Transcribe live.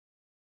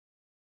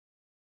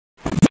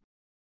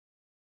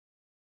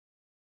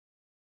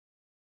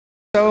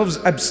ourselves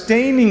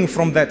abstaining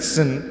from that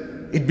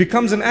sin, it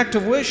becomes an act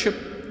of worship.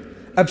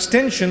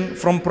 Abstention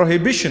from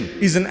prohibition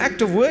is an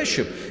act of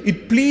worship.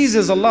 It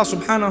pleases Allah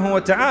subhanahu wa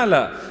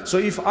ta'ala. So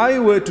if I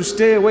were to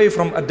stay away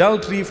from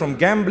adultery, from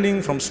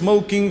gambling, from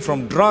smoking,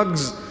 from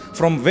drugs,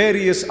 from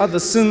various other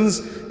sins,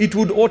 it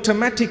would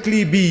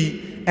automatically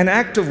be an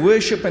act of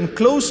worship and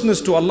closeness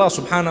to Allah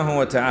subhanahu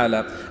wa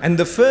ta'ala. And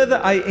the further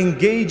I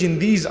engage in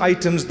these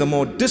items, the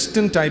more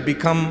distant I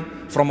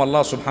become from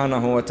Allah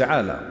subhanahu wa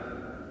ta'ala.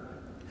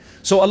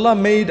 So Allah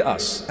made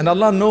us, and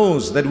Allah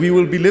knows that we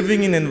will be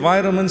living in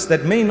environments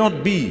that may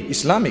not be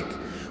Islamic.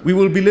 We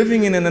will be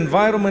living in an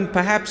environment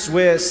perhaps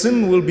where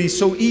sin will be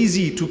so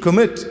easy to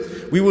commit.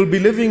 We will be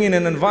living in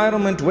an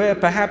environment where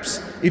perhaps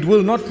it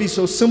will not be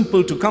so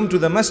simple to come to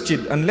the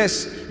masjid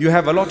unless you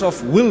have a lot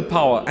of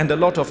willpower and a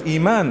lot of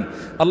iman.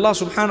 Allah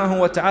subhanahu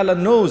wa ta'ala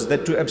knows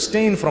that to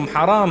abstain from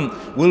haram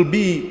will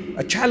be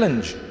a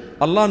challenge.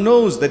 Allah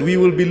knows that we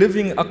will be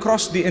living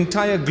across the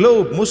entire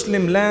globe,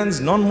 Muslim lands,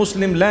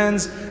 non-Muslim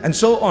lands, and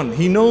so on.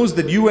 He knows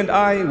that you and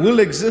I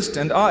will exist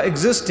and are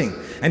existing,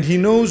 and He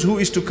knows who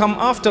is to come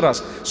after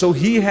us. So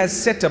He has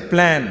set a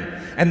plan,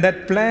 and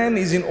that plan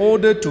is in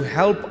order to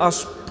help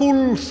us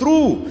pull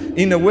through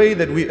in a way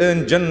that we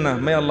earn Jannah.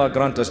 May Allah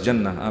grant us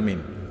Jannah. Ameen.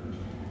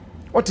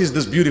 What is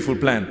this beautiful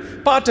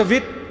plan? Part of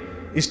it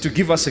is to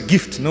give us a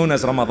gift known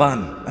as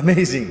Ramadan.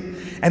 Amazing.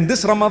 And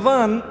this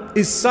Ramadan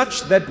is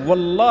such that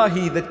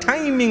wallahi, the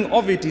timing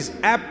of it is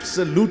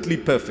absolutely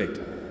perfect.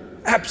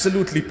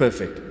 Absolutely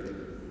perfect.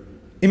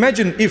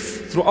 Imagine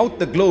if throughout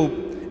the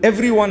globe,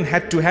 everyone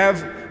had to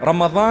have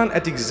Ramadan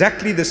at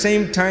exactly the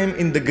same time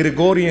in the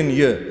Gregorian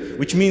year,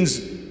 which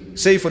means,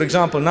 say for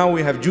example, now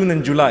we have June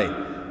and July.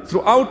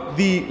 Throughout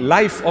the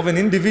life of an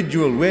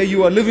individual where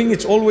you are living,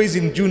 it's always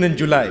in June and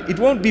July. It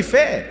won't be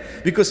fair,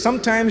 because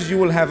sometimes you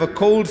will have a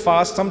cold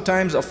fast,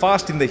 sometimes a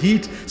fast in the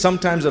heat,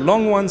 sometimes a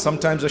long one,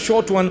 sometimes a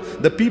short one.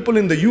 The people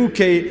in the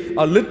UK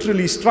are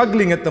literally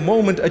struggling at the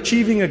moment,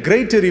 achieving a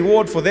greater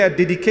reward for their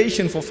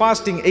dedication for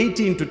fasting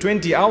 18 to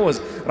 20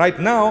 hours right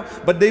now,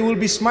 but they will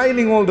be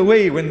smiling all the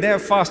way when their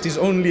fast is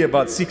only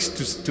about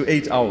 6 to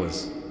 8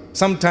 hours.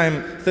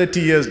 Sometime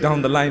 30 years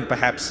down the line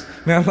perhaps.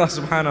 May Allah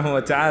subhanahu wa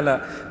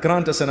ta'ala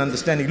grant us an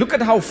understanding. Look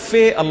at how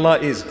fair Allah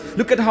is.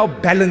 Look at how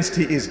balanced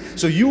He is.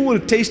 So you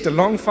will taste a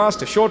long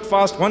fast, a short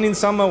fast, one in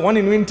summer, one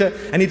in winter,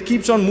 and it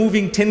keeps on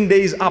moving 10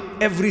 days up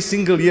every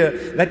single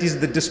year. That is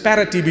the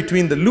disparity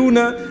between the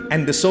lunar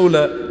and the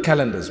solar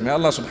calendars. May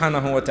Allah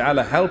subhanahu wa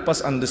ta'ala help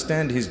us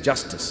understand His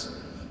justice.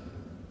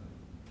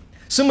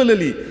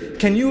 Similarly,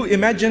 can you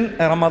imagine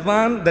a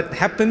Ramadan that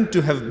happened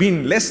to have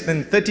been less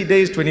than 30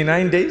 days,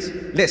 29 days?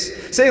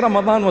 Less. Say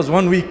Ramadan was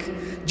 1 week.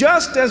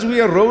 Just as we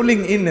are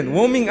rolling in and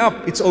warming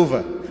up, it's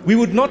over. We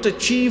would not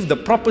achieve the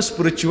proper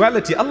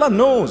spirituality. Allah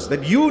knows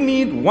that you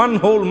need one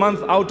whole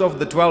month out of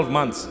the 12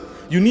 months.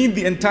 You need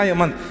the entire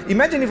month.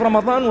 Imagine if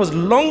Ramadan was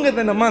longer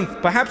than a month,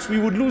 perhaps we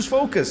would lose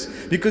focus,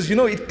 because you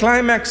know it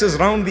climaxes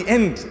round the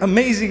end.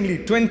 Amazingly,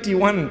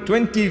 21,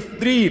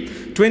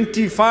 23,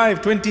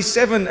 25,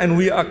 27, and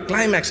we are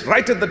climaxed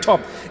right at the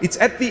top. It's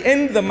at the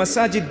end the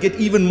masajid get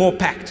even more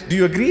packed. Do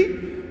you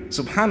agree?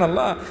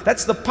 Subhanallah,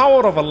 that's the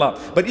power of Allah.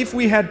 But if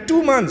we had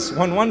 2 months,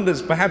 one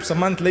wonders, perhaps a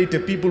month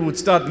later people would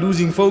start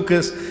losing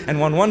focus, and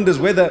one wonders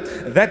whether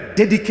that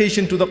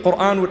dedication to the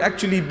Quran would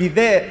actually be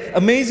there.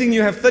 Amazing,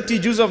 you have 30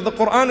 juz of the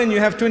Quran and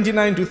you have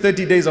 29 to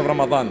 30 days of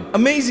Ramadan.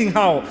 Amazing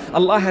how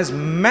Allah has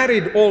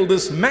married all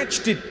this,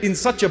 matched it in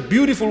such a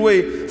beautiful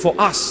way for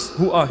us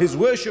who are His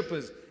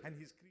worshippers.